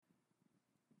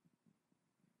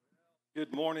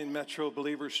Good morning, Metro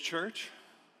Believers Church.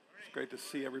 It's great to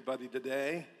see everybody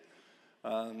today.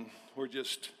 We're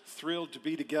just thrilled to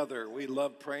be together. We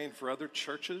love praying for other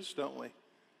churches, don't we?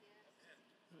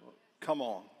 Come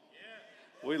on.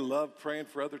 We love praying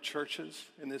for other churches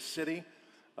in this city.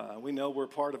 We know we're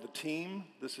part of a team.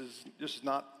 This is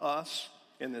not us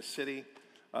in this city.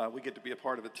 We get to be a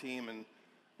part of a team,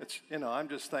 and I'm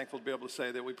just thankful to be able to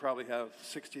say that we probably have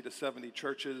 60 to 70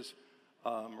 churches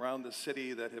around the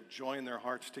city that have joined their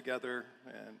hearts together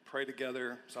and pray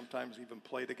together, sometimes even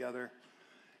play together.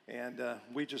 And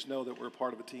we just know that we're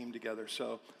part of a team together.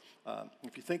 So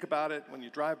if you think about it, when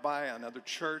you drive by another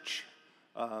church,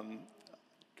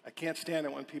 I can't stand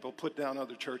it when people put down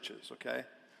other churches, okay?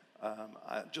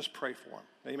 I just pray for them,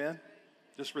 amen?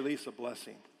 Just release a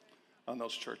blessing on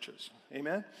those churches,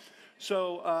 amen?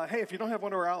 So, hey, if you don't have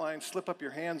one of our outlines, slip up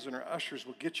your hands and our ushers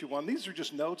will get you one. These are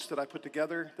just notes that I put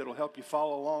together that will help you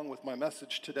follow along with my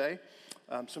message today.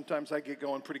 Sometimes I get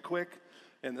going pretty quick,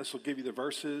 and this will give you the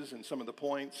verses and some of the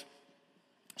points.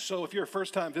 So if you're a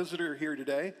first-time visitor here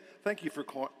today, thank you for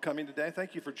coming today.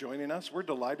 Thank you for joining us. We're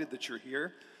delighted that you're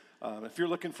here. If you're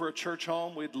looking for a church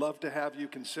home, we'd love to have you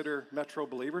consider Metro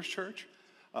Believers Church,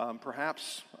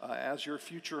 perhaps as your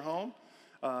future home.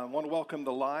 I want to welcome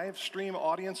the live stream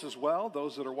audience as well,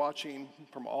 those that are watching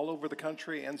from all over the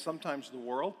country and sometimes the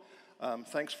world.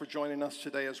 Thanks for joining us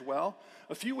today as well.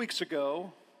 A few weeks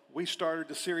ago, we started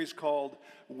a series called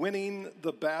Winning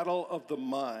the Battle of the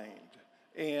Mind.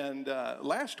 And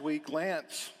last week,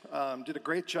 Lance did a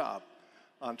great job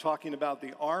on talking about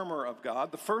the armor of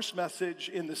God. The first message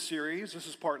in this series, this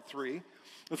is part 3.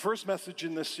 The first message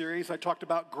in this series, I talked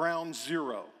about ground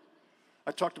zero.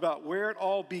 I talked about where it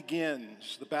all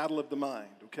begins, the battle of the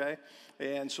mind, okay?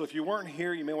 And so if you weren't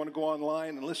here, you may want to go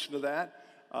online and listen to that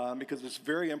because it's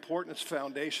very important. It's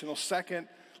foundational. Second,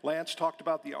 Lance talked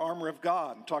about the armor of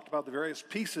God and talked about the various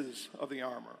pieces of the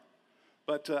armor.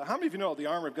 But how many of you know the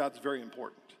armor of God is very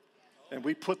important? And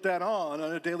we put that on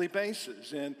a daily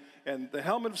basis. And the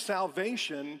helmet of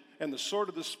salvation and the sword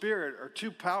of the Spirit are two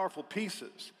powerful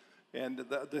pieces. And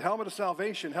the helmet of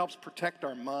salvation helps protect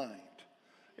our mind.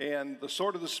 And the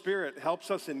sword of the Spirit helps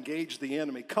us engage the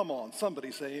enemy. Come on,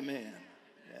 somebody say amen.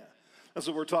 Yeah, that's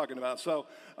what we're talking about. So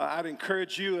I'd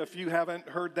encourage you, if you haven't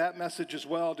heard that message as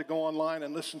well, to go online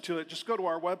and listen to it. Just go to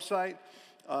our website,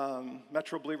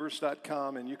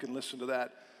 metrobelievers.com, and you can listen to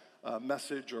that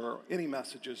message or any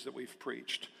messages that we've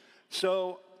preached.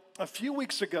 So a few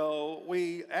weeks ago,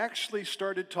 we actually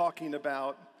started talking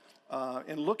about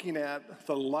and looking at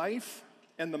the life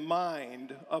and the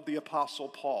mind of the Apostle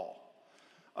Paul.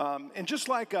 And just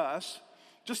like us,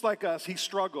 he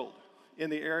struggled in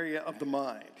the area of the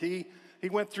mind. He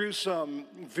went through some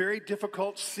very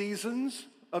difficult seasons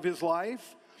of his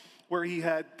life where he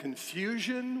had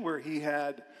confusion, where he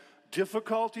had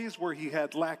difficulties, where he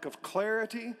had lack of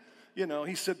clarity. You know,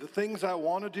 he said, the things I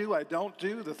want to do, I don't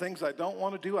do. The things I don't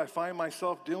want to do, I find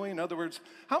myself doing. In other words,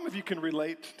 how many of you can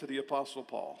relate to the Apostle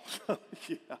Paul?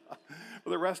 Yeah. For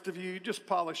the rest of you, just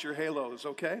polish your halos,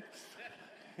 okay?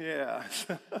 Yeah,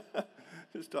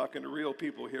 just talking to real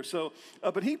people here. So,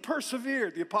 but he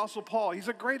persevered, the Apostle Paul. He's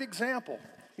a great example.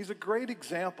 He's a great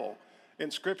example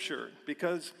in Scripture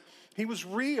because he was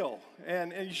real.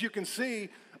 And as you can see,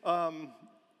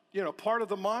 part of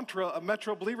the mantra of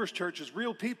Metro Believers Church is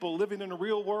real people living in a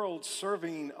real world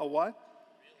serving a what?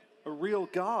 A real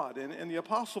God. And the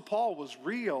Apostle Paul was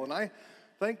real. And I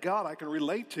thank God I can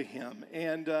relate to him.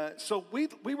 And so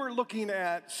we were looking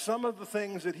at some of the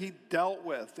things that he dealt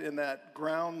with in that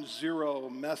ground zero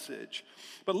message.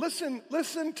 But listen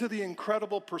to the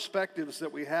incredible perspectives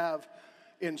that we have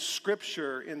in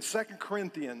Scripture in 2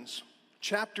 Corinthians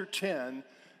chapter 10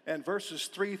 and verses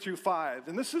 3 through 5.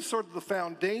 And this is sort of the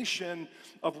foundation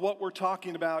of what we're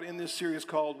talking about in this series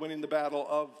called Winning the Battle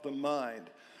of the Mind.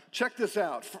 Check this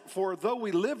out. For though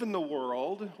we live in the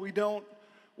world, we don't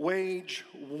wage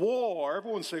war.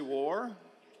 Everyone say war.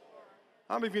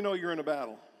 How many of you know you're in a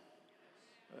battle?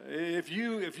 If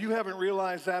you haven't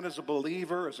realized that as a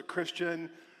believer, as a Christian,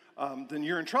 then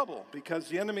you're in trouble because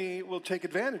the enemy will take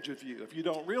advantage of you if you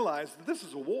don't realize that this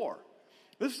is a war.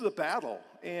 This is a battle.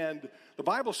 And the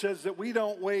Bible says that we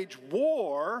don't wage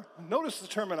war, notice the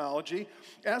terminology,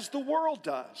 as the world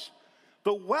does.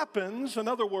 The weapons,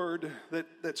 another word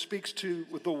that speaks to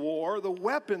with the war, the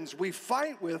weapons we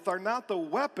fight with are not the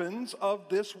weapons of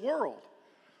this world.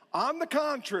 On the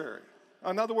contrary,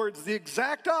 in other words, the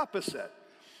exact opposite.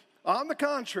 On the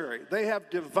contrary, they have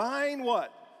divine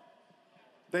what?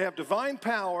 They have divine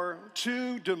power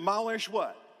to demolish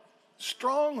what?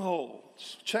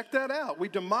 Strongholds. Check that out. We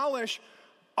demolish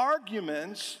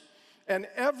arguments and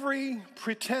every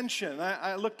pretension.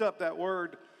 I looked up that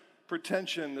word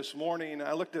pretension this morning.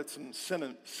 I looked at some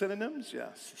synonyms.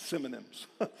 Yes, synonyms.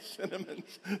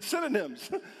 Synonyms.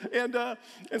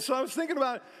 And so I was thinking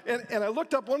about it, and I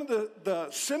looked up one of the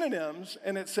synonyms,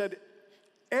 and it said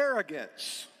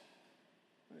arrogance.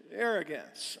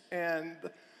 Arrogance. And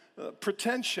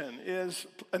pretension is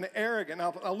an arrogant.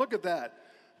 I'll look at that.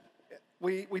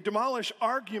 We demolish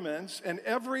arguments and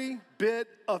every bit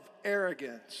of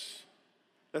arrogance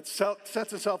that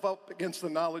sets itself up against the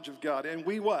knowledge of God. And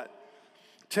we what?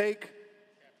 Take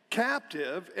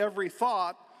captive every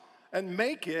thought and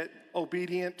make it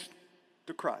obedient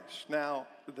to Christ. Now,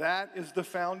 that is the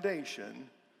foundation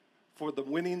for the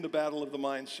Winning the Battle of the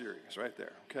Mind series right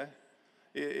there, okay?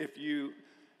 If you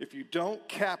don't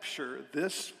capture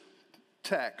this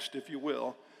text, if you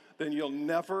will, then you'll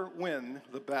never win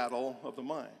the battle of the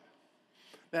mind.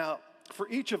 Now, for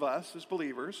each of us as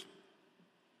believers,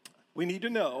 we need to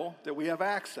know that we have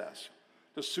access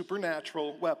to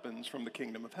supernatural weapons from the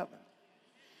kingdom of heaven.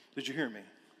 Did you hear me?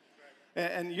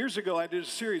 And years ago, I did a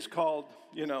series called,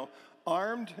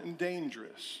 Armed and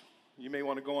Dangerous. You may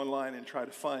want to go online and try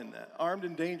to find that. Armed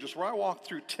and Dangerous, where I walked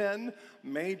through 10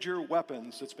 major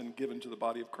weapons that's been given to the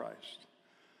body of Christ.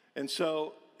 And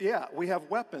so, yeah, we have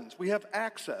weapons. We have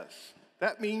access.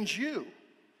 That means you.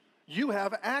 You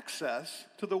have access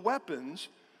to the weapons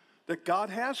that God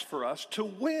has for us to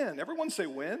win. Everyone say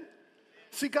win.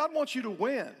 See, God wants you to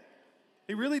win.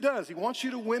 He really does. He wants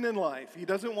you to win in life. He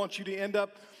doesn't want you to end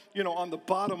up, on the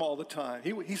bottom all the time.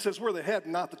 He says we're the head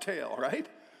and not the tail, right?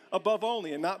 Above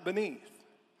only and not beneath.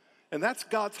 And that's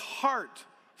God's heart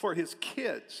for his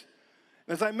kids.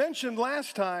 And as I mentioned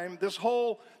last time, this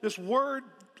word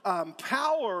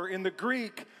power in the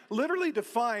Greek, literally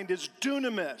defined is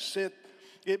dunamis.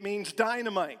 It means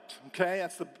dynamite, okay?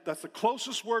 That's the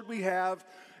closest word we have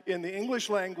in the English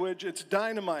language. It's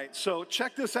dynamite. So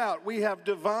check this out. We have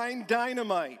divine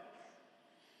dynamite,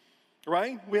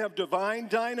 right? We have divine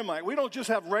dynamite. We don't just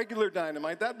have regular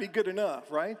dynamite. That'd be good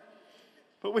enough, right?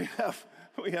 But we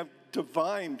have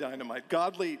divine dynamite,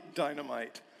 godly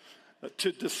dynamite,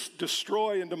 to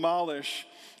destroy and demolish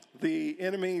the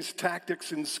enemy's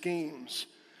tactics and schemes.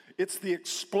 It's the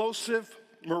explosive,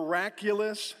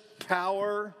 miraculous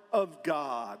power of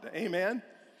God. Amen?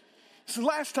 So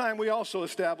last time we also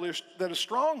established that a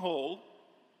stronghold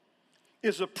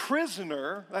is a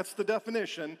prisoner. That's the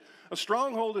definition. A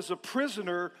stronghold is a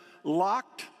prisoner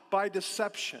locked by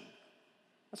deception.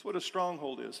 That's what a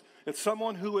stronghold is. It's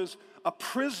someone who is a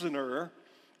prisoner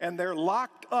and they're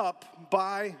locked up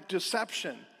by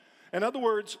deception. In other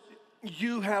words,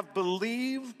 you have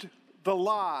believed the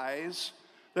lies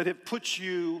that have put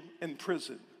you in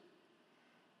prison.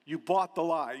 You bought the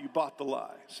lie. You bought the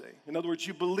lie, see. In other words,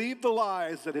 you believe the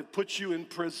lies that have put you in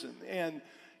prison. And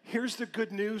here's the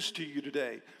good news to you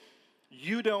today.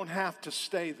 You don't have to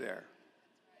stay there.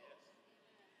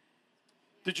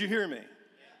 Did you hear me?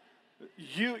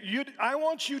 I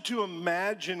want you to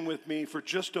imagine with me for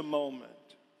just a moment.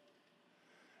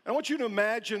 I want you to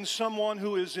imagine someone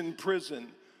who is in prison,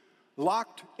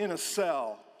 locked in a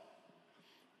cell,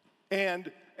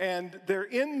 and they're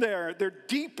in there, they're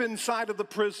deep inside of the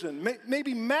prison,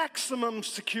 maybe maximum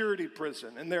security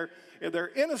prison, and they're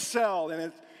in a cell,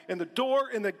 and the door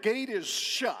and the gate is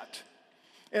shut,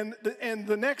 and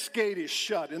the next gate is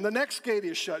shut, and the next gate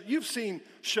is shut. You've seen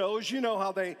shows, you know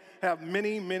how they have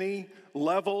many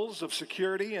levels of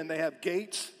security, and they have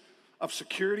gates of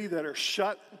security that are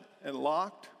shut and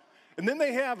locked. And then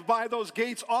they have, by those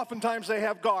gates, oftentimes they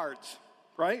have guards,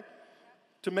 right?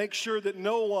 To make sure that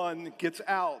no one gets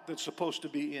out that's supposed to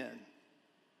be in.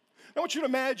 I want you to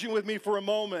imagine with me for a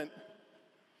moment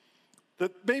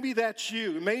that maybe that's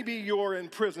you. Maybe you're in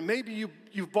prison. Maybe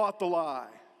you've bought the lie.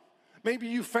 Maybe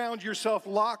you found yourself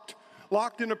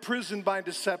locked in a prison by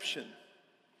deception.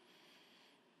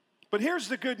 But here's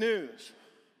the good news.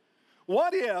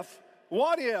 What if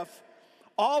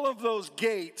all of those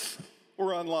gates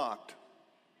were unlocked?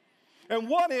 And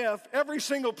what if every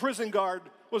single prison guard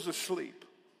was asleep?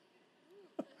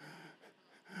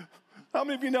 How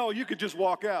many of you know you could just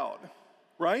walk out,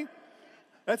 right?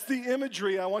 That's the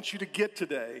imagery I want you to get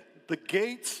today. The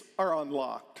gates are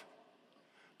unlocked.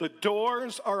 The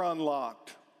doors are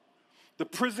unlocked. The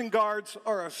prison guards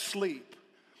are asleep.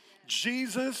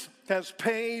 Jesus has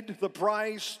paid the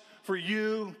price for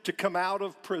you to come out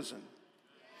of prison.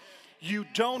 You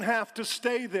don't have to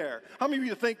stay there. How many of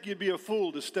you think you'd be a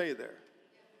fool to stay there?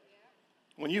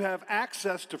 When you have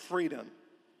access to freedom.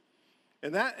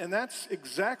 And that's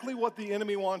exactly what the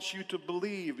enemy wants you to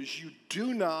believe, is you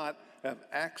do not have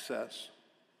access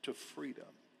to freedom.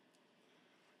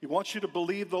 He wants you to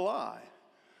believe the lie.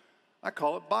 I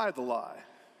call it buy the lie.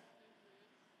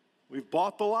 We've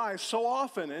bought the lie so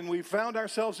often, and we've found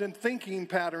ourselves in thinking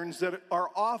patterns that are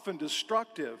often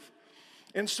destructive.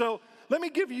 And so let me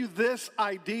give you this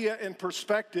idea and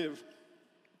perspective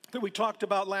that we talked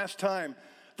about last time.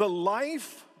 The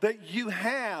life that you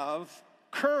have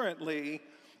currently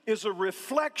is a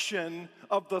reflection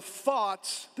of the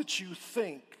thoughts that you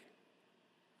think.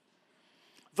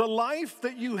 The life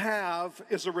that you have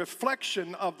is a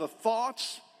reflection of the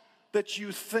thoughts that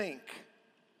you think.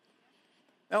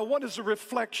 Now, what is a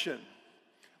reflection?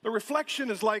 The reflection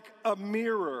is like a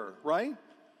mirror, right?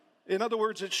 In other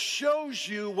words, it shows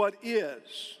you what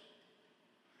is.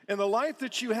 And the life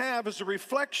that you have is a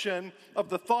reflection of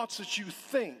the thoughts that you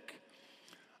think.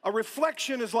 A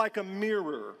reflection is like a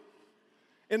mirror.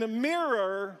 And a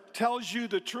mirror tells you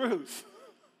the truth,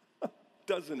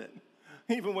 doesn't it?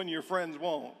 Even when your friends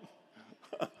won't,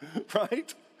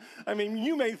 right? I mean,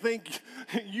 you may think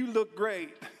you look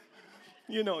great.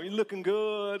 You know, you're looking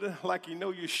good, like you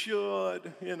know you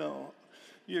should, you know.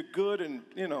 You're good and,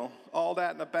 you know, all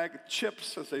that in a bag of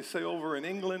chips, as they say over in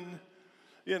England.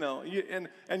 You know,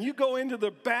 and you go into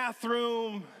the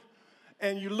bathroom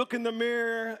and you look in the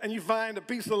mirror and you find a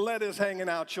piece of lettuce hanging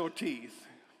out your teeth.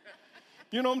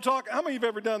 You know what I'm talking? How many of you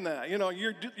have ever done that? You know,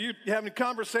 you're having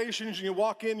conversations and you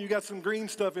walk in, you got some green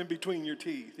stuff in between your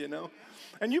teeth, you know.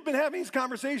 And you've been having these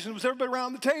conversations with everybody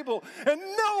around the table and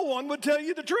no one would tell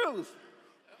you the truth.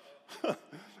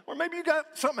 Or maybe you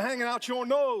got something hanging out your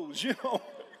nose, you know.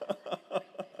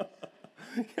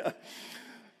 Yeah.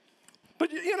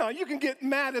 But, you know, you can get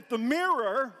mad at the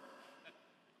mirror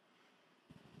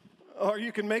or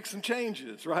you can make some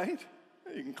changes, right?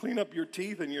 You can clean up your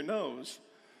teeth and your nose.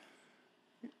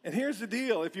 And here's the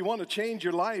deal. If you want to change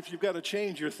your life, you've got to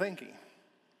change your thinking.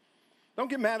 Don't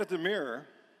get mad at the mirror.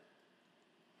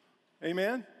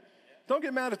 Amen? Don't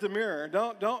get mad at the mirror.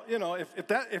 Don't you know,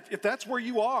 if that's where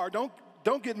you are,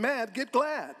 don't get mad, get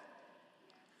glad.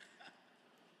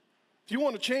 If you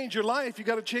want to change your life, you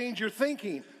got to change your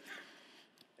thinking.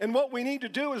 And what we need to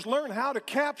do is learn how to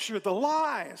capture the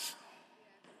lies.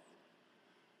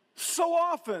 So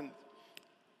often,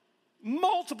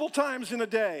 multiple times in a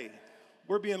day,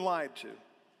 we're being lied to.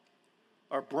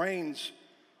 Our brains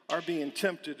are being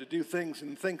tempted to do things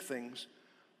and think things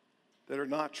that are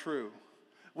not true.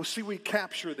 Well, see, we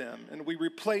capture them and we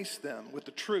replace them with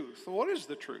the truth. What is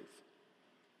the truth?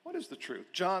 What is the truth?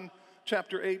 John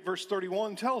chapter 8, verse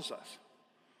 31 tells us.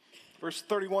 Verse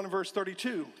 31 and verse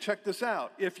 32, check this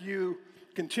out. If you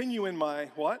continue in my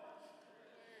what?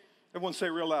 Everyone say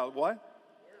real loud, what? Word.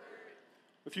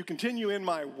 If you continue in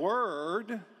my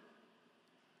word,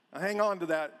 now hang on to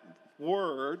that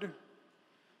word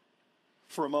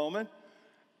for a moment.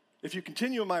 If you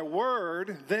continue in my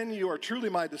word, then you are truly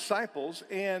my disciples,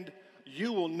 and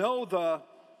you will know the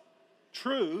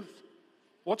truth.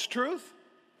 What's truth?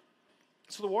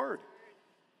 It's the word.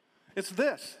 It's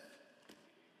this.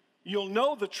 You'll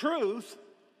know the truth,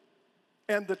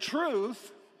 and the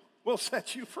truth will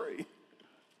set you free.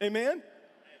 Amen?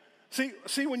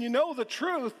 See, when you know the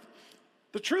truth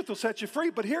will set you free.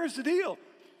 But here's the deal.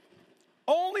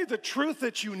 Only the truth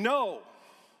that you know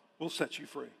will set you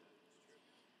free.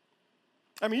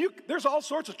 I mean, there's all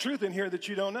sorts of truth in here that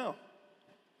you don't know.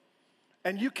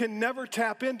 And you can never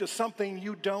tap into something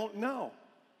you don't know.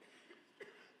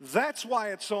 That's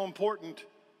why it's so important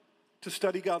to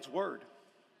study God's word,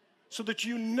 so that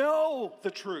you know the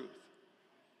truth.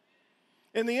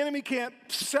 And the enemy can't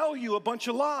sell you a bunch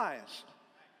of lies.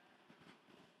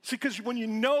 See, because when you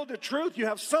know the truth, you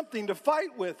have something to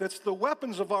fight with. It's the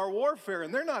weapons of our warfare,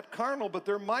 and they're not carnal, but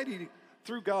they're mighty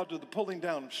through God to the pulling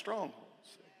down of strongholds.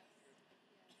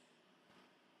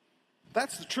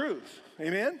 That's the truth,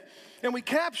 amen? And we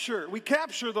capture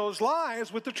those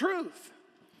lies with the truth.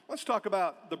 Let's talk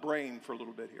about the brain for a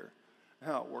little bit here,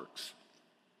 how it works.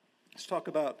 Let's talk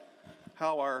about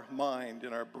how our mind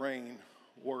and our brain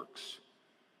works.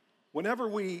 Whenever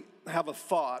we have a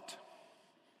thought,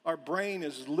 our brain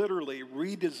is literally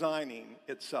redesigning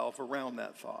itself around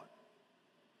that thought.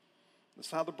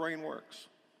 That's how the brain works,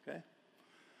 okay?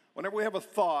 Whenever we have a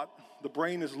thought, the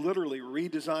brain is literally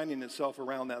redesigning itself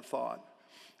around that thought.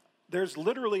 There's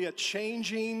literally a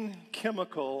changing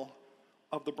chemical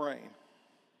of the brain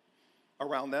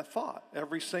around that thought.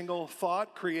 Every single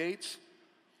thought creates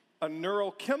a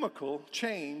neurochemical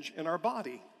change in our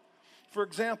body. For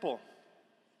example,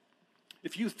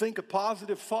 if you think a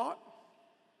positive thought,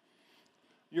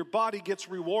 your body gets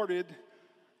rewarded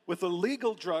with a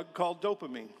legal drug called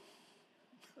dopamine.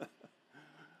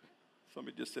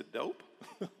 Somebody just said dope.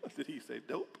 Did he say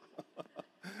dope?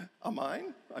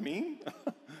 I mean.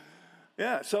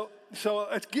 Yeah, so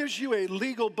it gives you a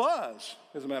legal buzz,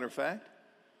 as a matter of fact.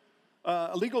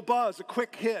 A legal buzz, a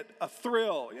quick hit, a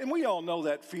thrill. And we all know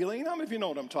that feeling. How many of you know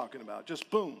what I'm talking about? Just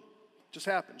boom, just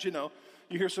happens. You know,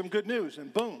 you hear some good news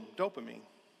and boom, dopamine,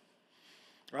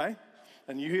 right?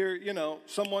 And you hear, you know,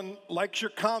 someone likes your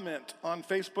comment on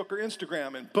Facebook or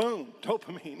Instagram and boom,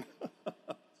 dopamine.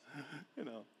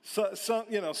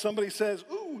 You know, somebody says,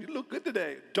 ooh, you look good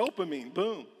today. Dopamine,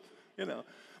 boom. You know,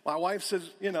 my wife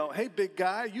says, you know, hey, big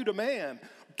guy, you the man.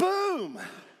 Boom.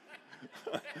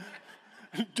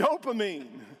 Dopamine.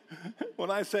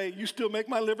 When I say, you still make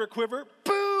my liver quiver,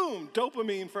 boom,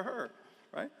 dopamine for her,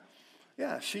 right?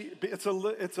 Yeah, it's a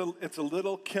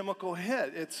little chemical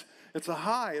hit. It's a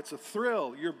high, it's a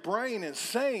thrill. Your brain is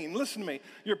saying, listen to me,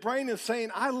 your brain is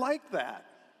saying, I like that.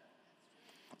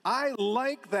 I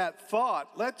like that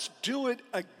thought. Let's do it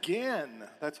again.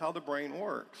 That's how the brain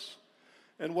works.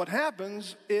 And what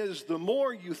happens is the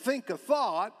more you think a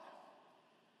thought,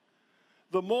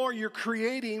 the more you're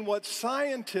creating what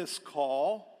scientists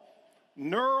call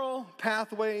neural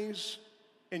pathways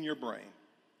in your brain.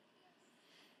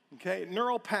 Okay,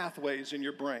 neural pathways in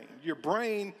your brain. Your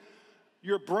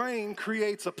brain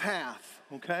creates a path,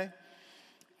 okay?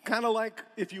 Kind of like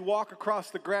if you walk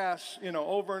across the grass, you know,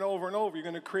 over and over and over, you're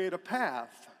going to create a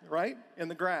path, right, in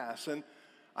the grass. And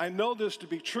I know this to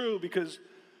be true because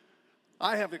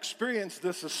I have experienced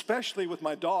this, especially with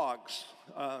my dogs.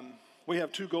 We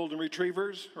have 2 golden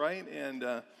retrievers, right? And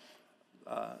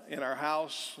in our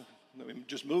house that we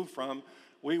just moved from,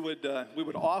 we would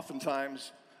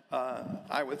oftentimes,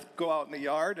 I would go out in the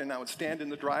yard and I would stand in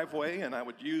the driveway and I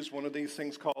would use one of these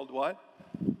things called what?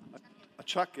 A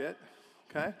chuck it,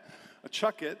 okay? A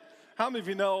chuck it. How many of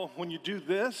you know when you do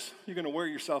this, you're going to wear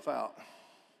yourself out?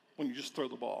 When you just throw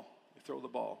the ball. You throw the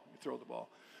ball. You throw the ball.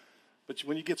 But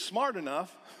when you get smart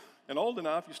enough and old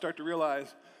enough, you start to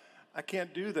realize, I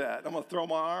can't do that. I'm going to throw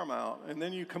my arm out. And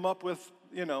then you come up with,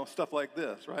 you know, stuff like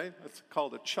this, right? It's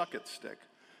called a chuck-it stick.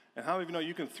 And how many of you know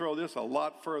you can throw this a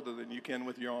lot further than you can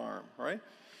with your arm, right?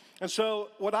 And so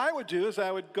what I would do is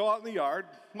I would go out in the yard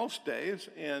most days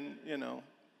and, you know,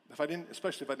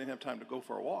 especially if I didn't have time to go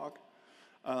for a walk.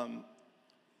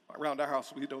 Around our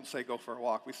house, we don't say go for a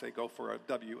walk. We say go for a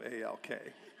W-A-L-K.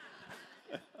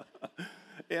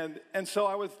 And so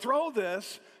I would throw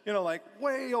this, you know, like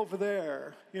way over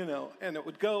there, you know, and it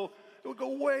would go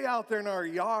way out there in our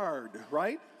yard,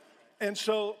 right? And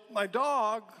so my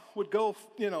dog would go,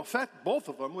 you know, both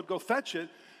of them would go fetch it.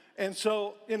 And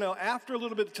so, you know, after a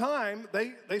little bit of time,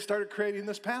 they started creating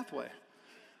this pathway.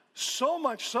 So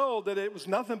much so that it was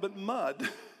nothing but mud,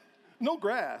 no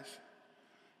grass.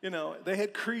 You know, they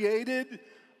had created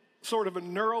sort of a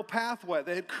neural pathway.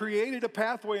 They had created a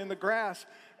pathway in the grass.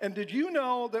 And did you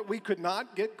know that we could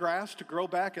not get grass to grow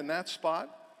back in that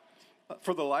spot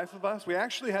for the life of us? We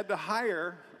actually had to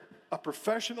hire a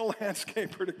professional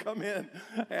landscaper to come in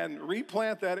and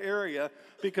replant that area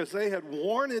because they had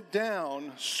worn it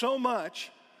down so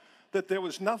much that there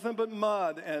was nothing but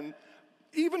mud. And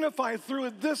even if I threw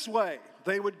it this way,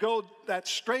 they would go that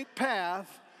straight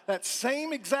path, that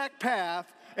same exact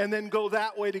path, and then go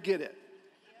that way to get it.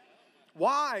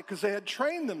 Why? Because they had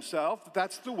trained themselves that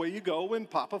that's the way you go when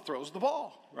Papa throws the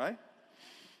ball, right?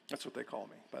 That's what they call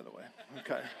me, by the way.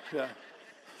 Okay, yeah.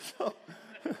 So,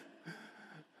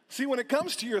 see, when it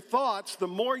comes to your thoughts, the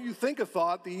more you think a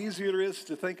thought, the easier it is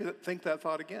to think that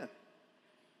thought again.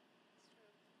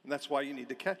 And that's why you need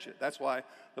to catch it. That's why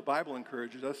the Bible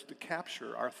encourages us to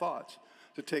capture our thoughts,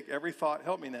 to take every thought,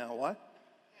 help me now, what?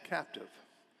 Captive.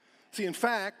 See, in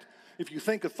fact, if you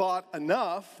think a thought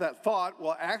enough, that thought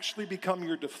will actually become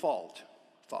your default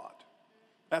thought.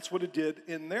 That's what it did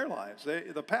in their lives,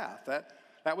 the path.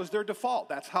 That was their default.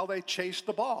 That's how they chased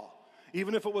the ball.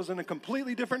 Even if it was in a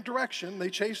completely different direction, they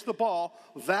chased the ball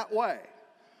that way.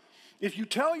 If you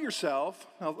tell yourself,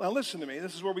 now listen to me,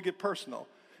 this is where we get personal.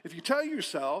 If you tell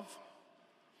yourself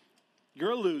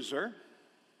you're a loser,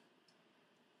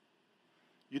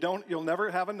 you'll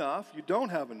never have enough, you don't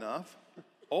have enough,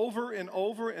 over and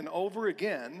over and over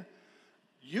again,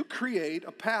 you create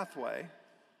a pathway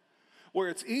where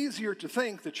it's easier to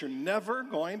think that you're never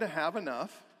going to have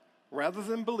enough rather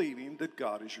than believing that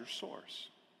God is your source.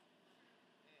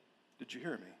 Did you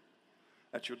hear me?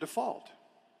 That's your default.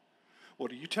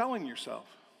 What are you telling yourself?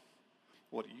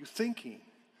 What are you thinking?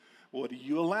 What are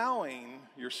you allowing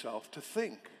yourself to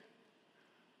think?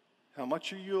 How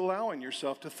much are you allowing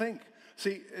yourself to think?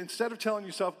 See, instead of telling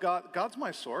yourself, God's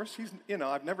my source,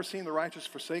 I've never seen the righteous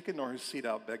forsaken nor his seed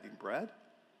out begging bread.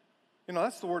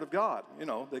 That's the word of God,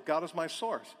 that God is my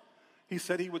source. He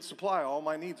said he would supply all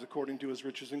my needs according to his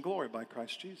riches and glory by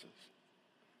Christ Jesus.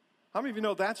 How many of you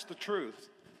know that's the truth?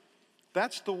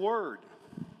 That's the Word.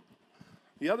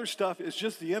 The other stuff is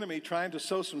just the enemy trying to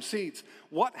sow some seeds.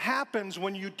 What happens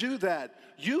when you do that?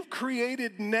 You've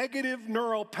created negative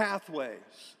neural pathways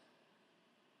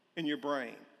in your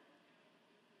brain.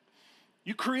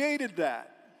 You created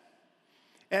that.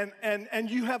 And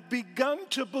you have begun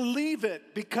to believe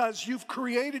it because you've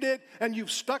created it and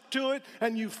you've stuck to it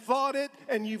and you've thought it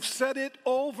and you've said it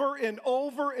over and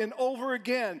over and over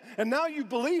again. And now you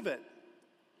believe it.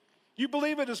 You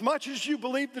believe it as much as you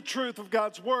believe the truth of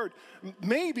God's word,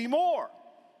 maybe more.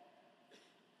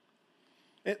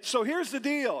 So here's the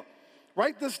deal.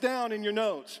 Write this down in your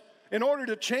notes. In order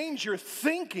to change your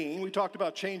thinking, we talked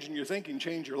about changing your thinking,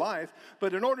 change your life,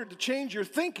 but in order to change your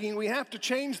thinking, we have to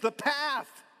change the path.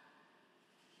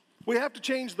 We have to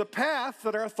change the path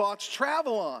that our thoughts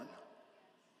travel on.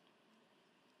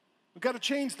 We've got to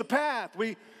change the path.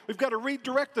 We've got to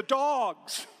redirect the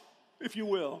dogs, if you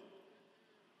will.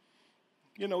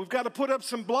 You know, we've got to put up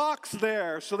some blocks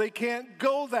there so they can't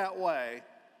go that way.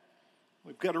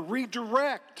 We've got to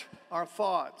redirect our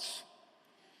thoughts.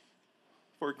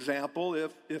 For example,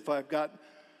 if I've got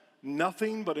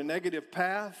nothing but a negative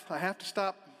path, I have to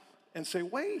stop and say,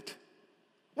 wait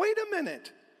a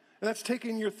minute. And that's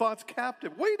taking your thoughts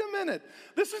captive. Wait a minute.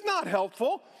 This is not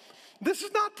helpful. This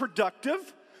is not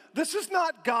productive. This is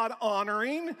not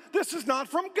God-honoring. This is not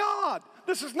from God.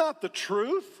 This is not the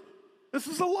truth. This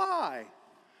is a lie.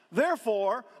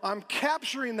 Therefore, I'm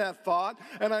capturing that thought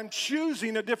and I'm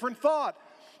choosing a different thought.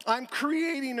 I'm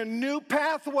creating a new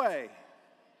pathway.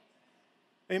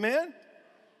 Amen?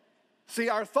 See,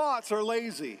 our thoughts are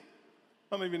lazy.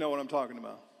 How many of you know what I'm talking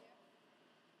about?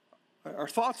 Our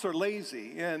thoughts are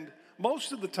lazy, and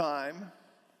most of the time,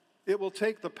 it will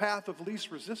take the path of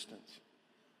least resistance.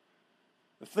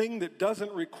 The thing that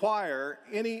doesn't require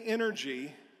any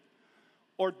energy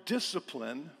or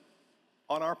discipline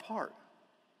on our part.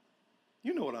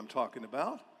 You know what I'm talking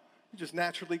about. You just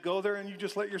naturally go there and you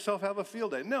just let yourself have a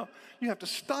field day. No, you have to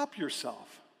stop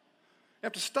yourself. You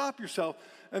have to stop yourself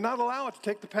and not allow it to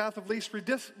take the path of least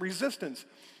resistance.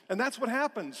 And that's what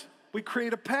happens. We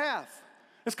create a path.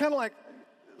 It's kind of like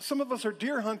some of us are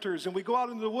deer hunters and we go out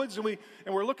into the woods and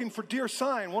we're looking for deer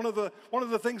sign. One of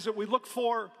the things that we look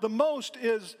for the most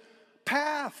is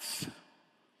paths.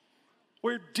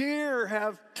 Where deer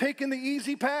have taken the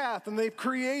easy path and they've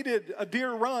created a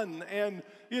deer run, and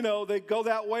you know they go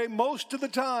that way most of the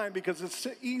time because it's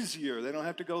easier. They don't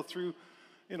have to go through,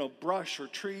 brush or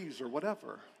trees or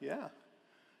whatever. Yeah.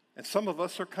 And some of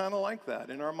us are kind of like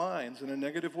that in our minds in a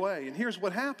negative way. And here's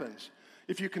what happens.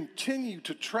 If you continue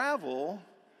to travel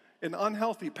in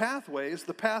unhealthy pathways,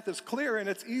 the path is clear and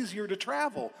it's easier to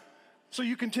travel. So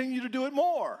you continue to do it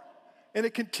more, and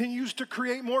it continues to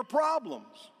create more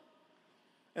problems.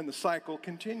 And the cycle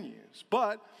continues.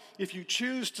 But if you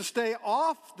choose to stay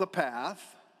off the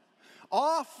path,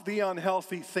 off the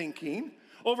unhealthy thinking,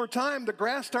 over time the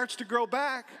grass starts to grow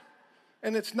back,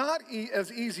 and it's not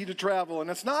as easy to travel, and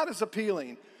it's not as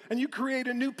appealing. And you create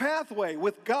a new pathway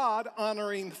with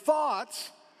God-honoring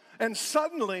thoughts, and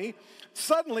suddenly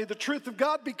the truth of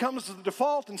God becomes the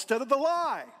default instead of the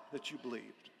lie that you believed.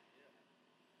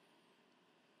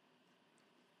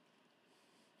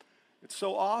 It's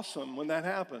so awesome when that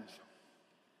happens.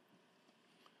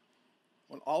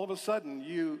 When all of a sudden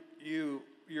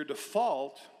your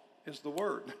default is the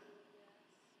Word.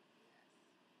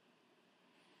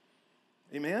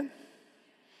 Amen?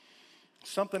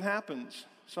 Something happens,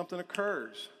 something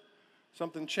occurs,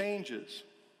 something changes.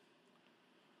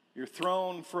 You're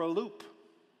thrown for a loop.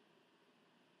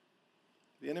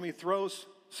 The enemy throws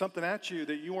something at you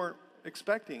that you weren't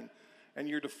expecting, and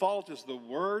your default is the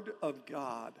Word of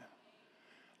God.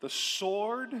 The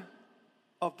sword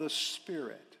of the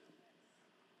Spirit.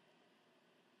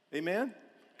 Amen?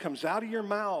 Comes out of your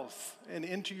mouth and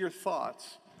into your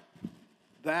thoughts.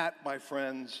 That, my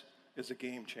friends, is a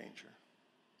game changer.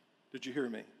 Did you hear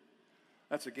me?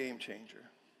 That's a game changer.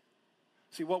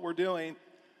 See, what we're doing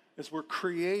is we're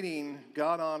creating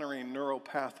God-honoring neural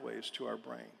pathways to our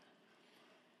brain.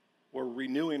 We're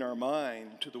renewing our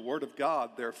mind to the Word of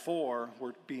God. Therefore,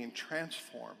 we're being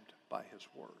transformed by His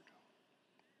Word.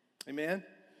 Amen?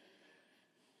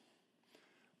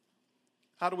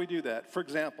 How do we do that? For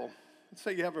example, let's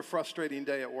say you have a frustrating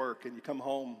day at work and you come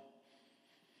home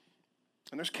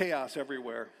and there's chaos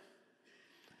everywhere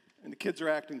and the kids are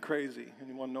acting crazy.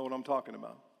 Anyone know what I'm talking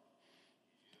about?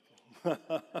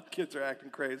 Kids are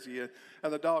acting crazy and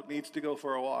the dog needs to go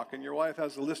for a walk, and your wife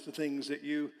has a list of things that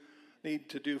you need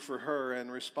to do for her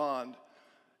and respond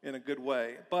in a good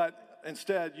way. But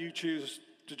instead you choose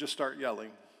to just start yelling.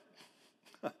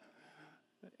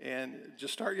 And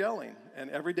just start yelling. And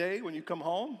every day when you come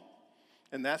home,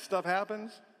 and that stuff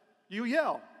happens, you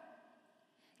yell.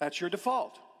 That's your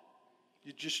default.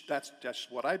 That's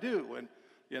what I do.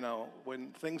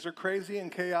 When things are crazy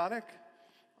and chaotic,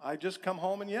 I just come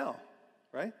home and yell,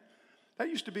 right? That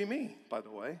used to be me, by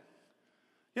the way.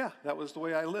 Yeah, that was the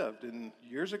way I lived. And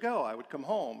years ago, I would come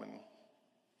home and,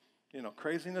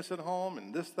 craziness at home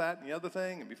and this, that, and the other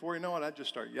thing. And before you know it, I'd just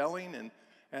start yelling.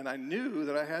 And I knew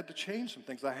that I had to change some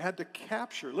things. I had to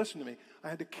capture, listen to me, I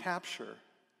had to capture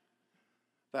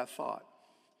that thought.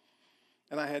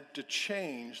 And I had to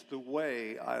change the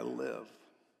way I live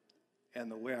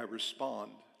and the way I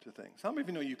respond to things. How many of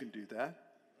you know you can do that?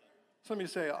 Some of you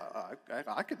say,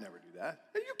 I could never do that.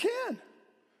 Yeah, you can.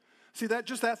 See,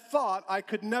 that thought, I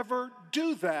could never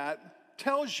do that,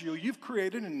 tells you you've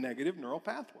created a negative neural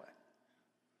pathway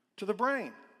to the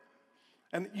brain.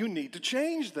 And you need to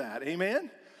change that,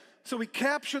 amen? So we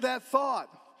capture that thought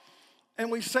and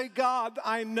we say, God,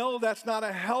 I know that's not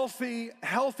a healthy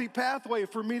pathway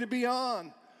for me to be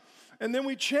on. And then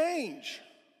we change.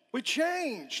 We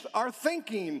change our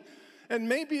thinking. And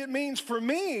maybe it means for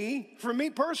me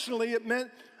personally, it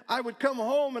meant I would come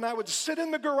home and I would sit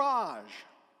in the garage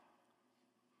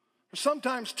for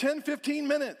sometimes 10, 15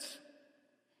 minutes.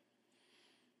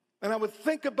 And I would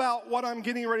think about what I'm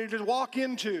getting ready to walk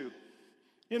into.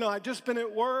 I'd just been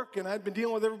at work, and I'd been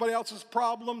dealing with everybody else's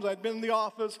problems. I'd been in the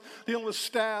office, dealing with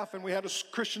staff, and we had a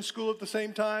Christian school at the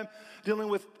same time, dealing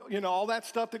with, all that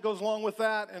stuff that goes along with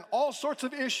that, and all sorts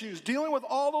of issues, dealing with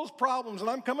all those problems. And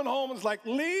I'm coming home, and it's like,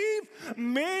 leave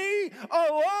me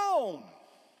alone.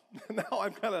 Now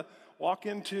I've got to walk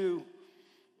into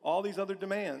all these other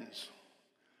demands.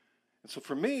 And so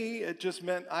for me, it just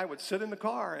meant I would sit in the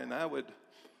car, and I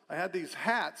had these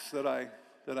hats that I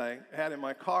had in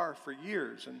my car for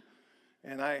years,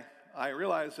 and I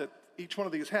realized that each one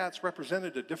of these hats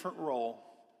represented a different role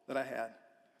that I had.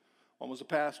 One was a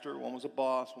pastor, one was a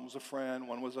boss, one was a friend,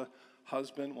 one was a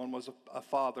husband, one was a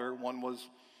father, one was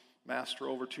master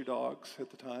over 2 dogs at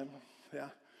the time. Yeah.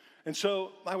 And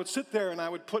so I would sit there and I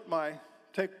would take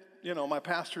my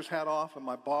pastor's hat off and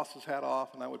my boss's hat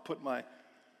off, and I would put my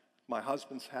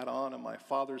husband's hat on and my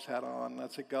father's hat on, and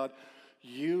I'd say, God,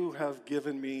 you have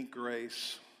given me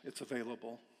grace. It's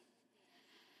available.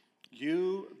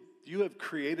 You have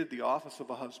created the office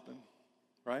of a husband,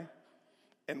 right?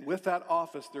 And with that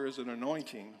office, there is an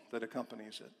anointing that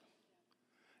accompanies it.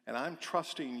 And I'm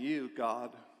trusting you,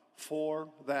 God, for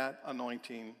that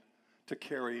anointing to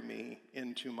carry me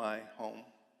into my home.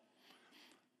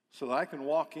 So that I can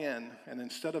walk in, and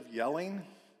instead of yelling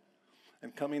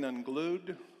and coming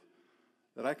unglued,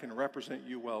 that I can represent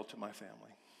you well to my family.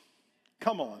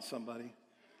 Come on, somebody.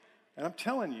 And I'm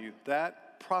telling you,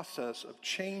 that process of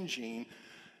changing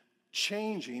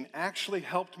actually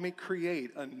helped me create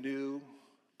a new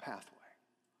pathway.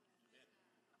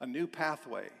 A new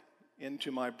pathway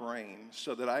into my brain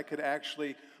so that I could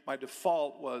actually, my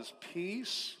default was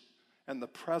peace and the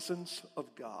presence of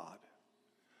God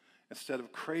instead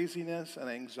of craziness and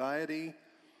anxiety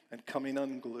and coming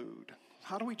unglued.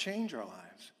 How do we change our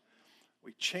lives?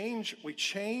 We change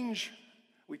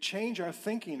our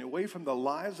thinking away from the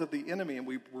lies of the enemy, and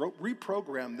we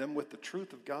reprogram them with the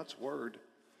truth of God's word.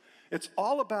 It's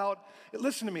all about,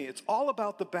 listen to me, it's all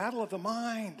about the battle of the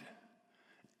mind.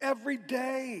 Every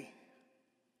day,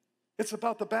 it's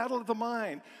about the battle of the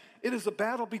mind. It is a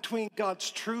battle between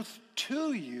God's truth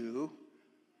to you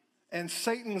and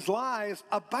Satan's lies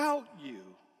about you.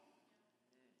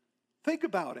 Think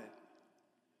about it.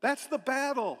 That's the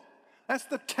battle. That's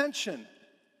the tension.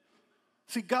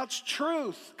 See, God's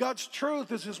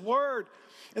truth is his word.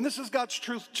 And this is God's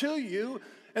truth to you.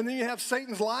 And then you have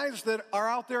Satan's lies that are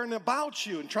out there and about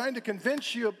you and trying to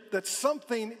convince you that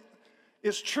something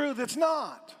is true that's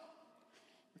not.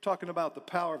 We're talking about the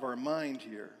power of our mind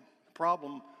here.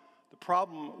 The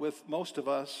problem with most of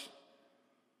us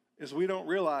is we don't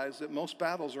realize that most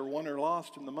battles are won or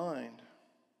lost in the mind.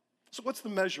 So what's the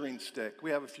measuring stick?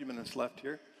 We have a few minutes left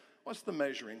here. What's the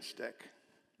measuring stick?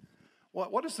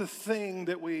 What is the thing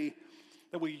that we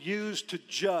use to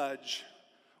judge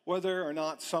whether or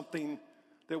not something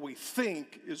that we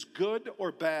think is good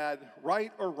or bad,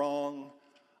 right or wrong,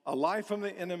 a lie from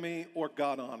the enemy or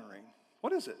God honoring?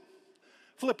 What is it?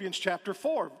 Philippians chapter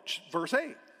 4, verse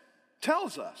 8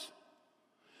 tells us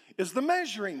is the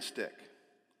measuring stick.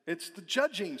 It's the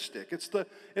judging stick. It's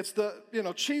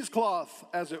the cheesecloth,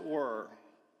 as it were.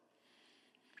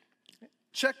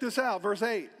 Check this out, verse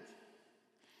 8.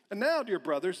 And now, dear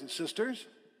brothers and sisters,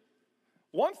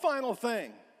 one final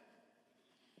thing.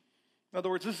 In other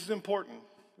words, this is important.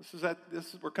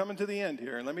 We're coming to the end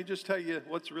here, and let me just tell you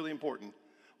what's really important.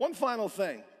 One final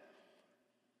thing.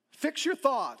 Fix your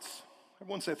thoughts.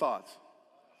 Everyone say thoughts.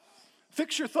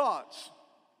 Fix your thoughts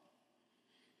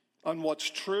on what's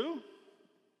true,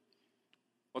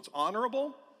 what's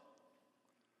honorable,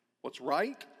 what's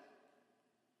right,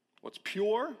 what's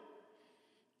pure,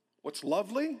 what's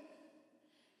lovely,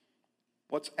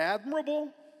 what's admirable.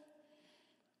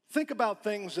 Think about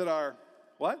things that are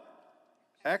what?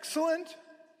 Excellent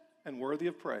and worthy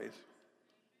of praise.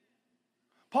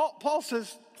 Paul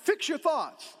says, fix your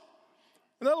thoughts.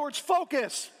 In other words,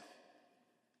 focus.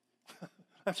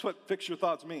 That's what fix your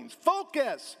thoughts means.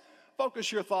 Focus.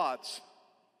 Focus your thoughts.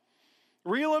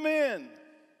 Reel them in.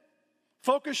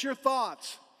 Focus your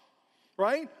thoughts,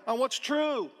 right? On what's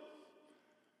true.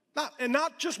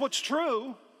 Not just what's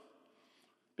true,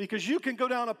 because you can go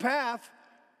down a path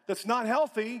that's not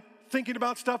healthy thinking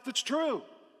about stuff that's true.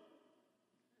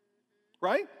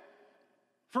 Right?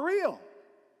 For real.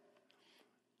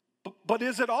 But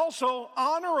is it also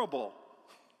honorable?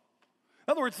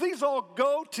 In other words, these all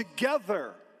go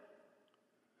together.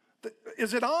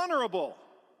 Is it honorable?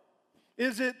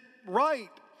 Is it right?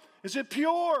 Is it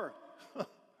pure?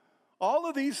 All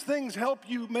of these things help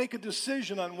you make a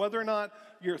decision on whether or not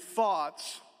your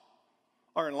thoughts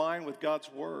are in line with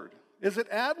God's word. Is it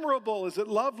admirable? Is it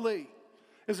lovely?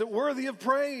 Is it worthy of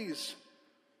praise?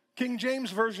 King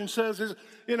James Version says,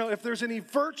 if there's any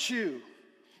virtue,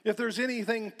 if there's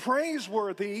anything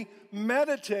praiseworthy,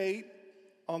 meditate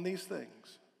on these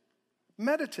things.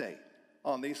 Meditate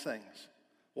on these things.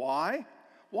 Why?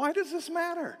 Why does this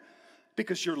matter?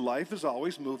 Because your life is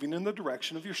always moving in the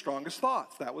direction of your strongest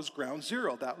thoughts. That was ground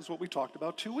zero. That was what we talked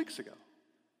about 2 weeks ago.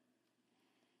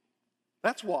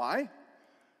 That's why.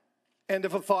 And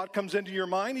if a thought comes into your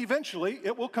mind, eventually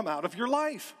it will come out of your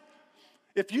life.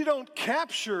 If you don't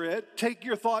capture it, take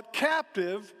your thought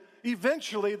captive,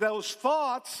 eventually those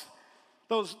thoughts,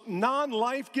 those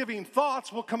non-life-giving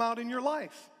thoughts will come out in your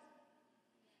life.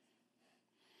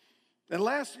 And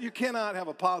last, you cannot have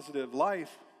a positive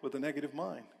life with a negative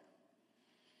mind.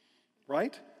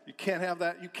 Right? You can't have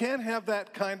that. You can't have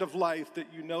that kind of life that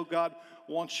you know God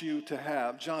wants you to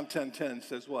have. John 10:10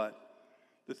 says what?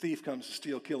 The thief comes to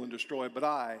steal, kill, and destroy, but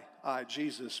I,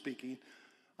 Jesus speaking,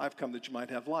 I've come that you might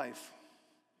have life.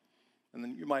 And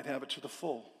then you might have it to the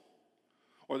full.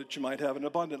 Or that you might have an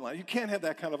abundant life. You can't have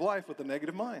that kind of life with a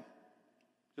negative mind.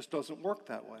 It just doesn't work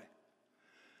that way.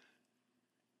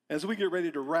 As we get ready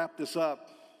to wrap this up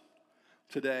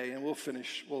today, and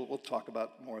we'll talk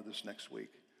about more of this next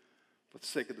week. For the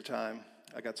sake of the time,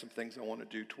 I got some things I want to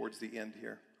do towards the end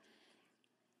here.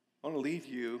 I want to leave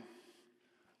you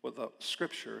with a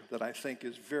scripture that I think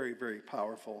is very, very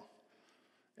powerful.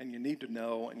 And you need to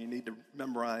know and you need to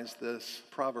memorize this.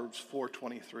 Proverbs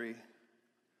 4:23.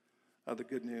 The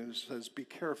good news says, be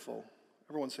careful.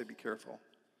 Everyone say, be careful.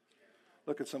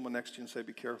 Look at someone next to you and say,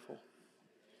 be careful.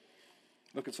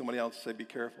 Look at somebody else and say, be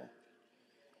careful.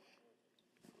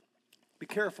 Be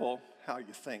careful how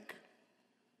you think.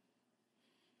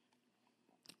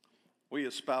 We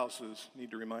as spouses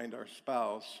need to remind our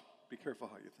spouse, be careful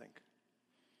how you think.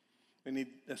 We need,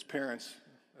 as parents,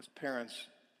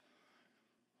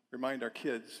 remind our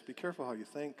kids, be careful how you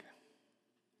think.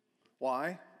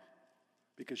 Why?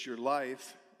 Because your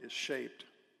life is shaped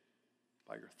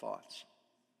by your thoughts.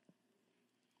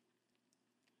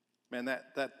 Man,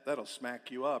 that'll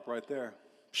smack you up right there.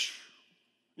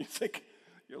 You think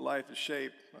your life is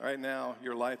shaped. Right now,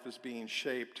 your life is being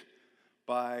shaped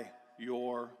by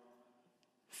your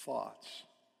thoughts.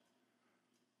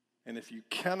 And if you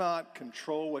cannot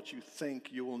control what you think,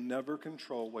 you will never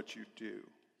control what you do.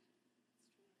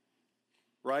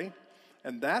 Right?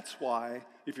 And that's why,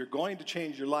 if you're going to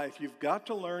change your life, you've got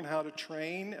to learn how to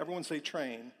train, everyone say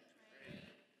train,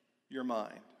 your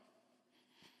mind.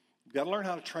 You've got to learn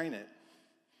how to train it.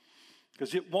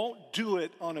 Because it won't do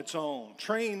it on its own.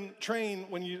 Train,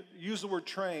 when you use the word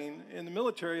train, in the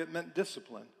military it meant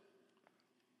discipline.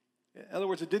 In other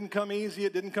words, it didn't come easy,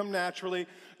 it didn't come naturally.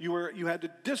 You had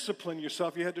to discipline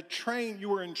yourself, you had to train, you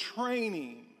were in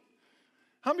training.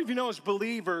 How many of you know as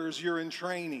believers you're in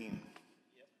training?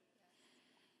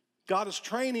 God is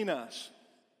training us.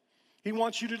 He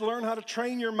wants you to learn how to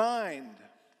train your mind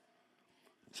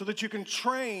so that you can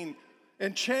train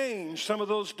and change some of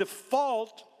those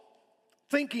default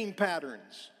thinking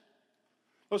patterns,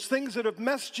 those things that have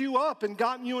messed you up and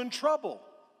gotten you in trouble.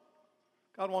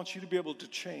 God wants you to be able to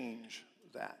change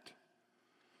that.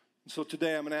 And so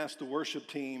today I'm going to ask the worship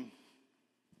team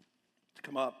to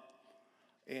come up,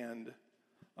 and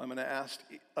I'm going to ask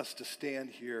us to stand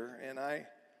here, and I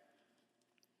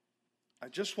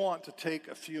just want to take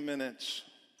a few minutes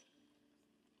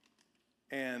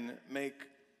and make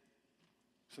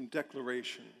some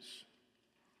declarations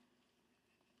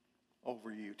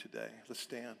over you today. Let's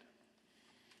stand.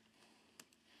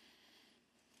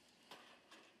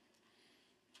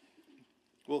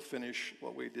 We'll finish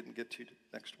what we didn't get to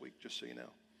next week, just so you know.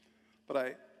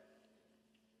 But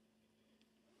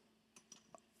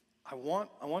I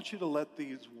want you to let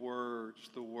these words,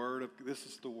 this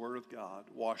is the word of God,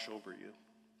 wash over you.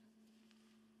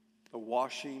 The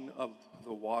washing of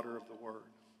the water of the word.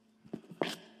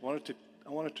 I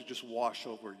want it to just wash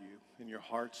over you in your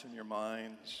hearts and your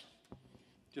minds.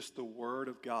 Just the word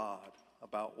of God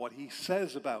about what he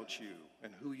says about you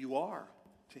and who you are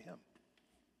to him.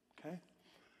 Okay?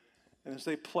 And as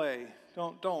they play,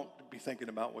 don't be thinking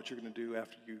about what you're going to do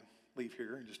after you leave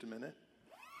here in just a minute.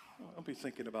 Don't be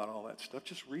thinking about all that stuff.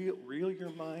 Just reel your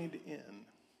mind in and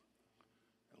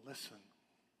listen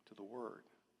to the word.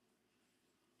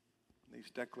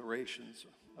 These declarations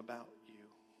about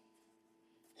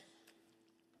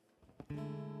you.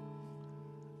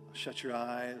 Shut your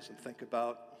eyes and think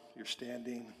about your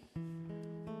standing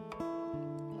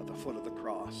at the foot of the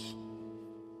cross.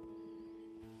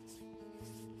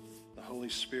 The Holy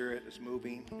Spirit is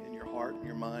moving in your heart, in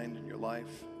your mind, in your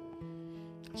life,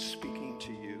 speaking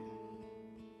to you.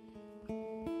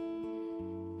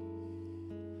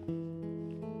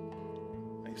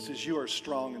 And he says, you are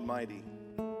strong and mighty.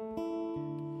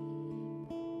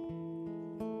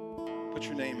 Put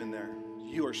your name in there.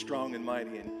 You are strong and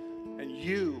mighty, and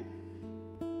you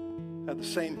have the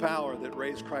same power that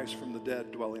raised Christ from the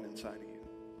dead dwelling inside of you.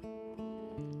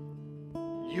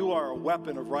 You are a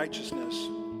weapon of righteousness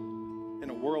in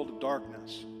a world of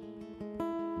darkness.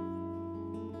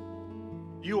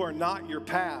 You are not your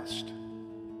past.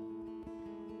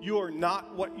 You are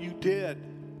not what you did.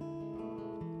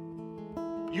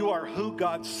 You are who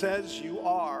God says you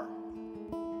are.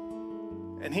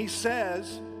 And he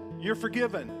says you're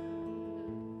forgiven.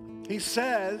 He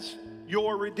says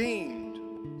you're redeemed.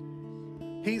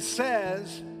 He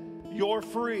says you're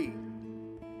free.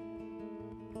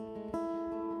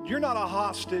 You're not a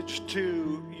hostage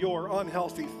to your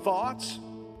unhealthy thoughts.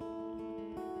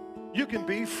 You can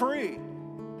be free.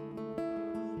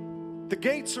 The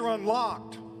gates are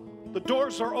unlocked. The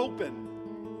doors are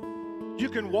open. You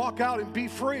can walk out and be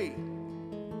free.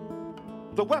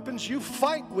 The weapons you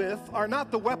fight with are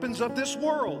not the weapons of this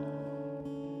world,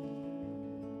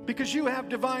 because you have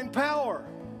divine power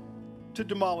to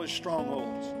demolish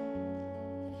strongholds.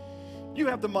 You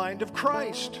have the mind of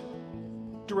Christ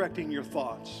directing your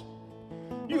thoughts.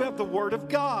 You have the Word of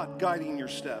God guiding your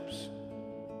steps.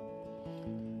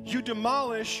 You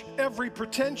demolish every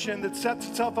pretension that sets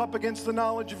itself up against the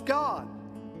knowledge of God.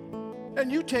 And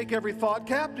you take every thought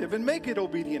captive and make it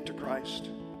obedient to Christ.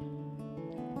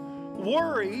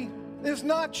 Worry is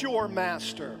not your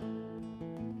master.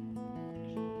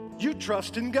 You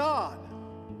trust in God.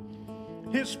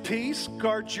 His peace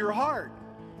guards your heart,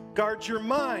 guards your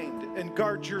mind, and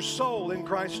guards your soul in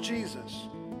Christ Jesus.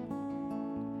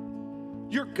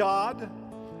 Your God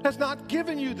has not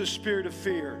given you the spirit of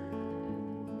fear,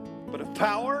 but of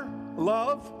power,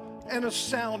 love, and a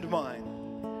sound mind.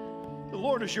 The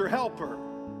Lord is your helper.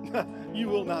 You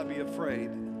will not be afraid.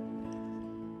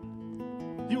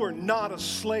 You are not a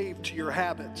slave to your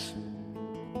habits.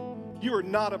 You are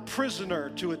not a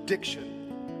prisoner to addiction.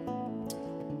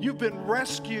 You've been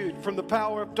rescued from the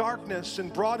power of darkness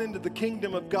and brought into the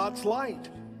kingdom of God's light.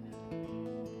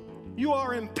 You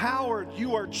are empowered.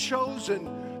 You are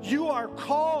chosen. You are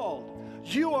called.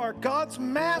 You are God's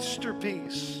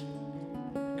masterpiece,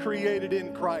 created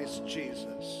in Christ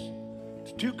Jesus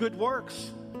to do good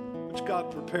works, which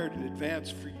God prepared in advance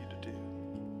for you to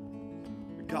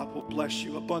do. God will bless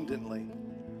you abundantly,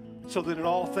 so that in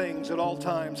all things, at all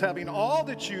times, having all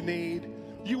that you need,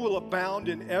 you will abound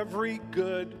in every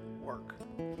good work.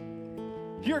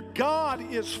 Your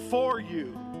God is for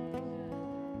you.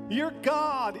 Your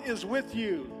God is with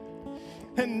you.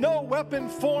 And no weapon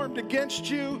formed against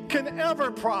you can ever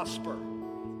prosper.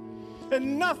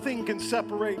 And nothing can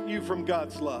separate you from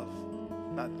God's love.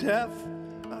 Not death,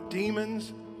 not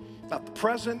demons, not the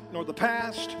present nor the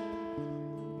past.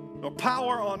 No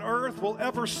power on earth will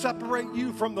ever separate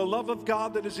you from the love of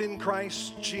God that is in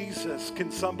Christ Jesus.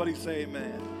 Can somebody say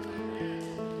amen?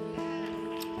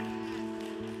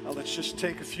 Now let's just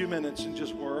take a few minutes and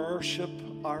just worship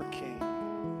our King.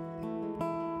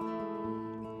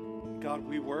 God,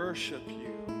 we worship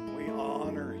you. We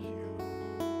honor you.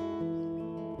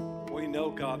 We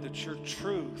know, God, that your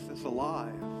truth is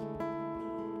alive.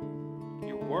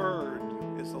 Your word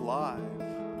is alive.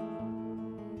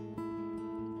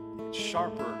 It's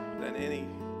sharper than any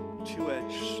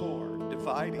two-edged sword,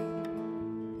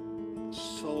 dividing the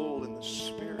soul and the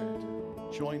spirit,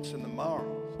 joints and the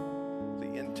marrow,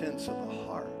 the intents of the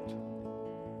heart.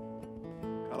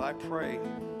 God, I pray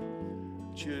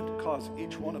that you'd cause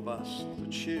each one of us to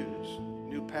choose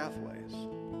new pathways,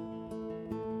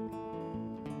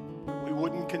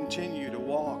 continue to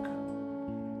walk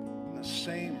in the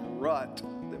same rut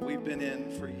that we've been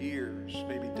in for years,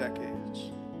 maybe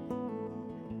decades.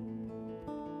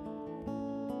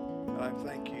 And I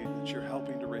thank you that you're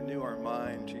helping to renew our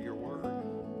mind to your word.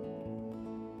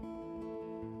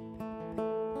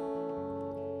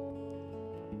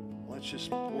 Let's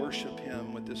just worship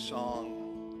him with this song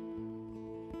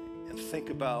and think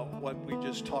about what we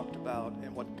just talked about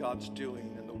and what God's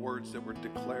doing and the words that were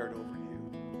declared over you.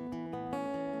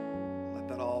 Let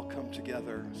that all come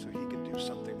together so he can do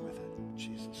something with it. In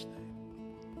Jesus' name.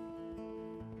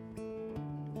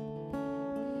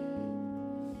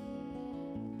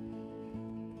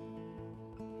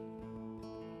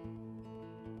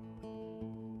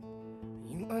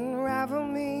 You unravel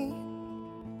me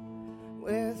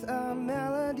with a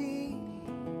melody.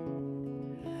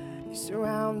 You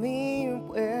surround me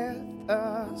with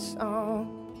a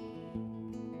song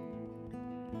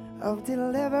of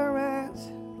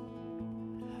deliverance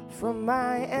from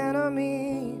my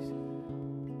enemies,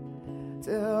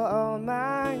 till all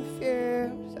my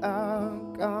fears are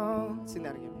gone. Sing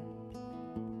that again.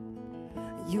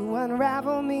 You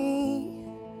unravel me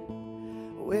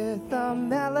with a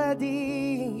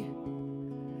melody.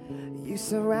 You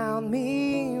surround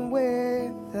me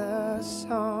with a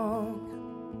song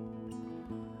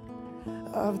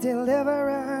of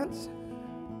deliverance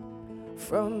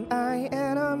from my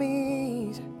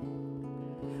enemies,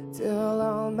 till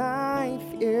all my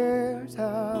fears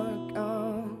are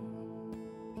gone.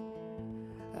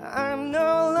 I'm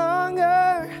no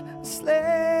longer a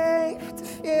slave to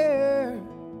fear.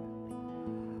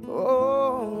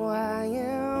 Oh, I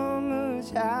am a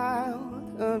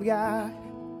child of God.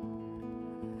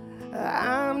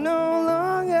 I'm no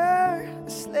longer a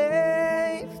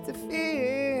slave to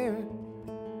fear.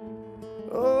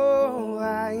 Oh,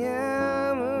 I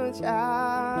am a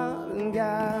child of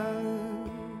God.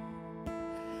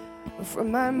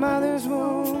 From my mother's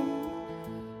womb,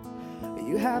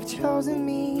 you have chosen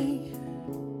me.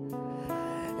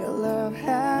 Your love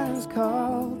has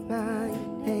called my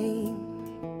name.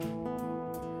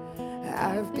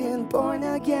 I've been born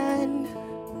again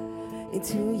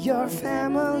into your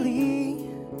family.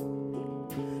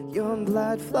 Your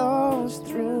blood flows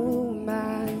through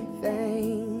my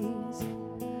veins.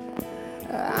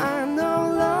 I'm no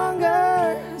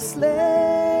longer a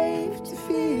slave to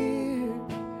fear.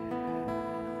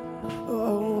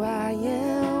 Oh, I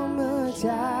am a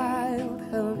child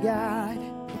of God.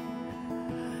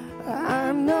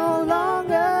 I'm no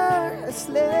longer a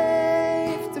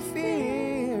slave to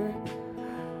fear.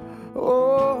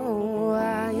 Oh,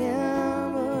 I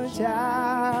am a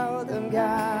child of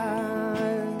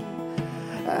God.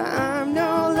 I'm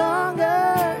no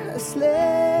longer a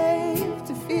slave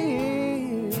to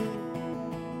fear.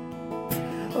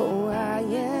 Oh, I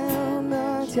am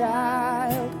a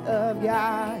child of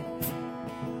God.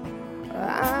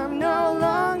 I'm no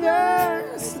longer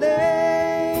a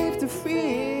slave to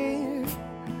fear.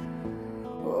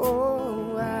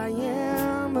 Oh, I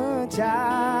am a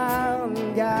child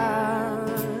of God.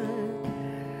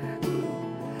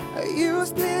 You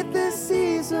split the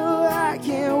sea so I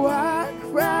can walk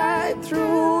right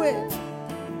through it.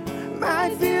 My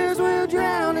fears will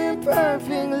drown in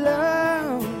perfect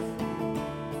love.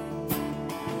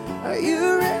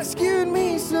 You rescued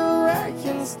me so I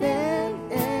can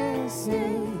stand and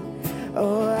sing.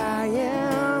 Oh, I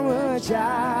am a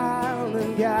child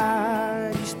of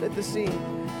God. You split the sea.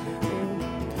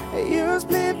 You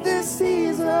split the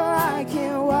sea so I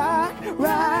can walk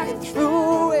right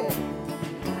through it.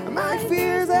 My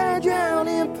fears are drowned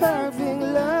in perfect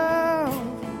love.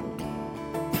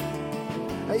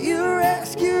 You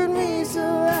rescued me so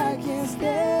I can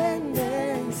stand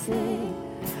and sing.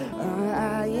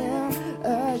 I am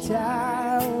a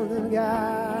child of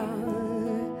God.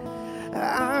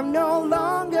 I'm no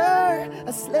longer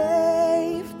a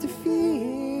slave to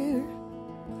fear.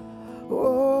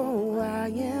 Oh, I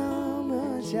am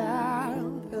a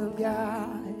child of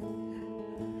God.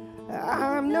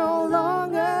 I'm no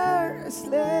longer a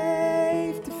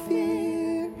slave to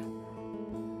fear.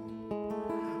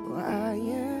 Oh, I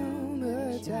am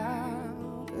a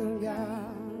child of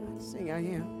God. Sing, I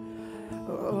am.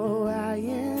 Oh, I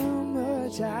am a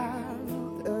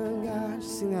child of God.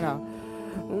 Sing that out.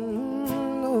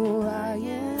 Oh, I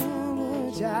am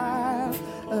a child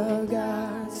of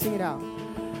God. Sing it out.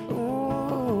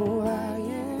 Oh, I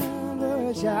am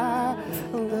a child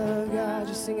of God.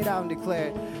 Just sing it out and declare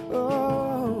it.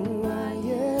 Oh, I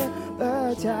am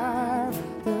a child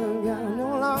of God.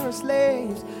 No longer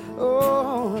slaves.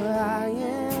 Oh, I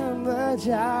am a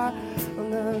child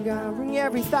of God. Bring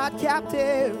every thought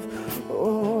captive.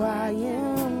 Oh, I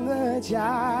am a a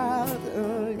child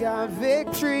of God.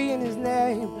 Victory in his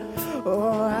name.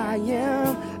 Oh, I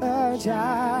am a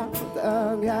child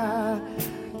of God.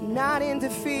 Not in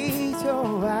defeat.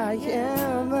 Oh, I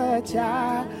am a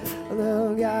child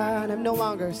of God. I'm no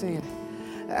longer singing.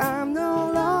 I'm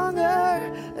no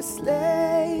longer a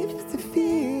slave to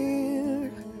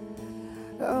fear.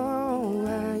 Oh,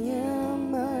 I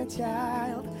am a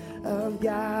child of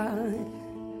God.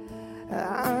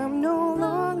 I'm no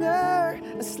longer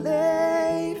a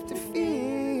slave to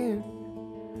fear.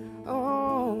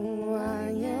 Oh, I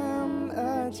am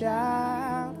a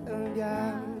child of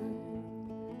God.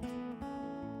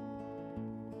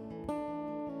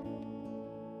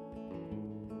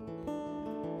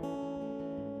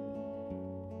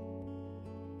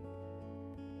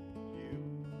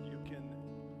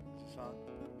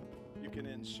 You can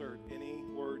insert any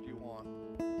word you want.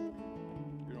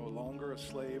 You're no longer a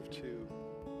slave to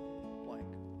blank.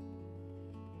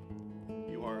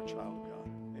 You are a child of God.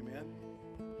 Amen.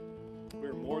 We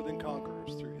are more than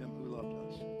conquerors through him who loved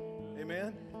us.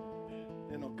 Amen.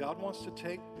 And God wants to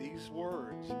take these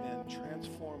words and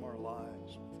transform our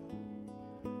lives with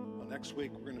them. Well, next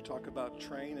week we're going to talk about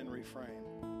train and reframe.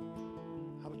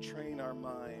 How to train our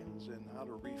minds and how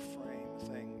to reframe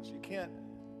things. You can't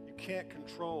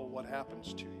control what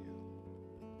happens to you,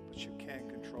 but you can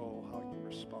control how you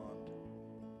respond.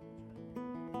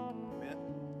 Amen?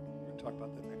 We're going to talk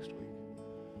about that next week.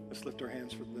 Let's lift our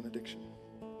hands for the benediction.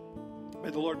 May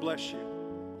the Lord bless you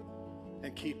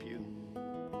and keep you.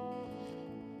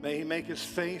 May he make his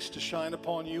face to shine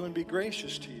upon you and be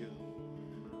gracious to you.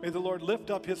 May the Lord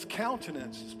lift up his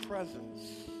countenance, his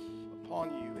presence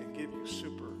upon you and give you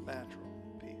supernatural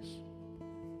peace.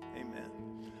 Amen.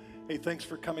 Hey, thanks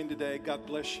for coming today. God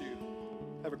bless you.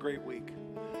 Have a great week.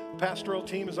 Pastoral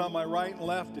team is on my right and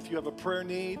left. If you have a prayer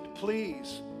need,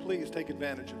 please take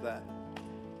advantage of that.